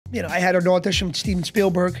you know, I had an audition with Steven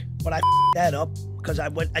Spielberg, but I that up because I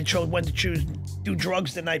went to do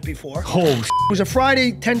drugs the night before. Oh, it was a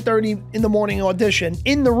Friday 10:30 in the morning audition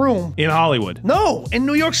in the room. in Hollywood. No, in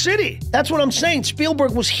New York City. That's what I'm saying.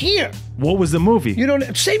 Spielberg was here. What was the movie? You know,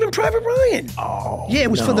 Saving Private Ryan. Oh, yeah,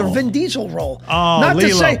 it was for the Vin Diesel role. Oh,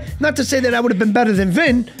 not to say that I would have been better than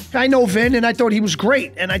Vin. I know Vin, and I thought he was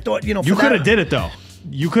great, and I thought, you know, you could have did it though.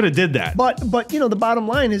 You could have did that. But you know, the bottom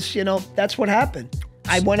line is, you know, that's what happened.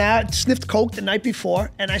 I went out, sniffed coke the night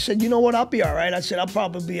before, and I said, you know what, I'll be all right. I said, I'll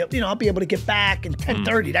probably be, you know, I'll be able to get back in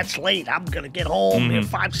 10:30. That's late. I'm gonna get home. You know,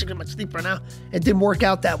 5, 6 hours sleep right now. It didn't work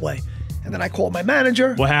out that way. And then I called my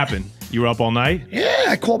manager. What happened? You were up all night? Yeah,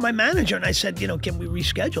 I called my manager and I said, you know, can we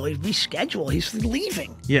reschedule? He reschedule. He's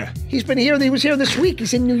leaving. Yeah. He's been here. He was here this week.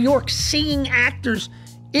 He's in New York seeing actors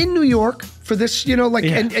in New York for this, you know, like,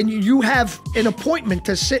 and you have an appointment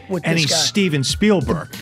to sit with this guy. And he's Steven Spielberg.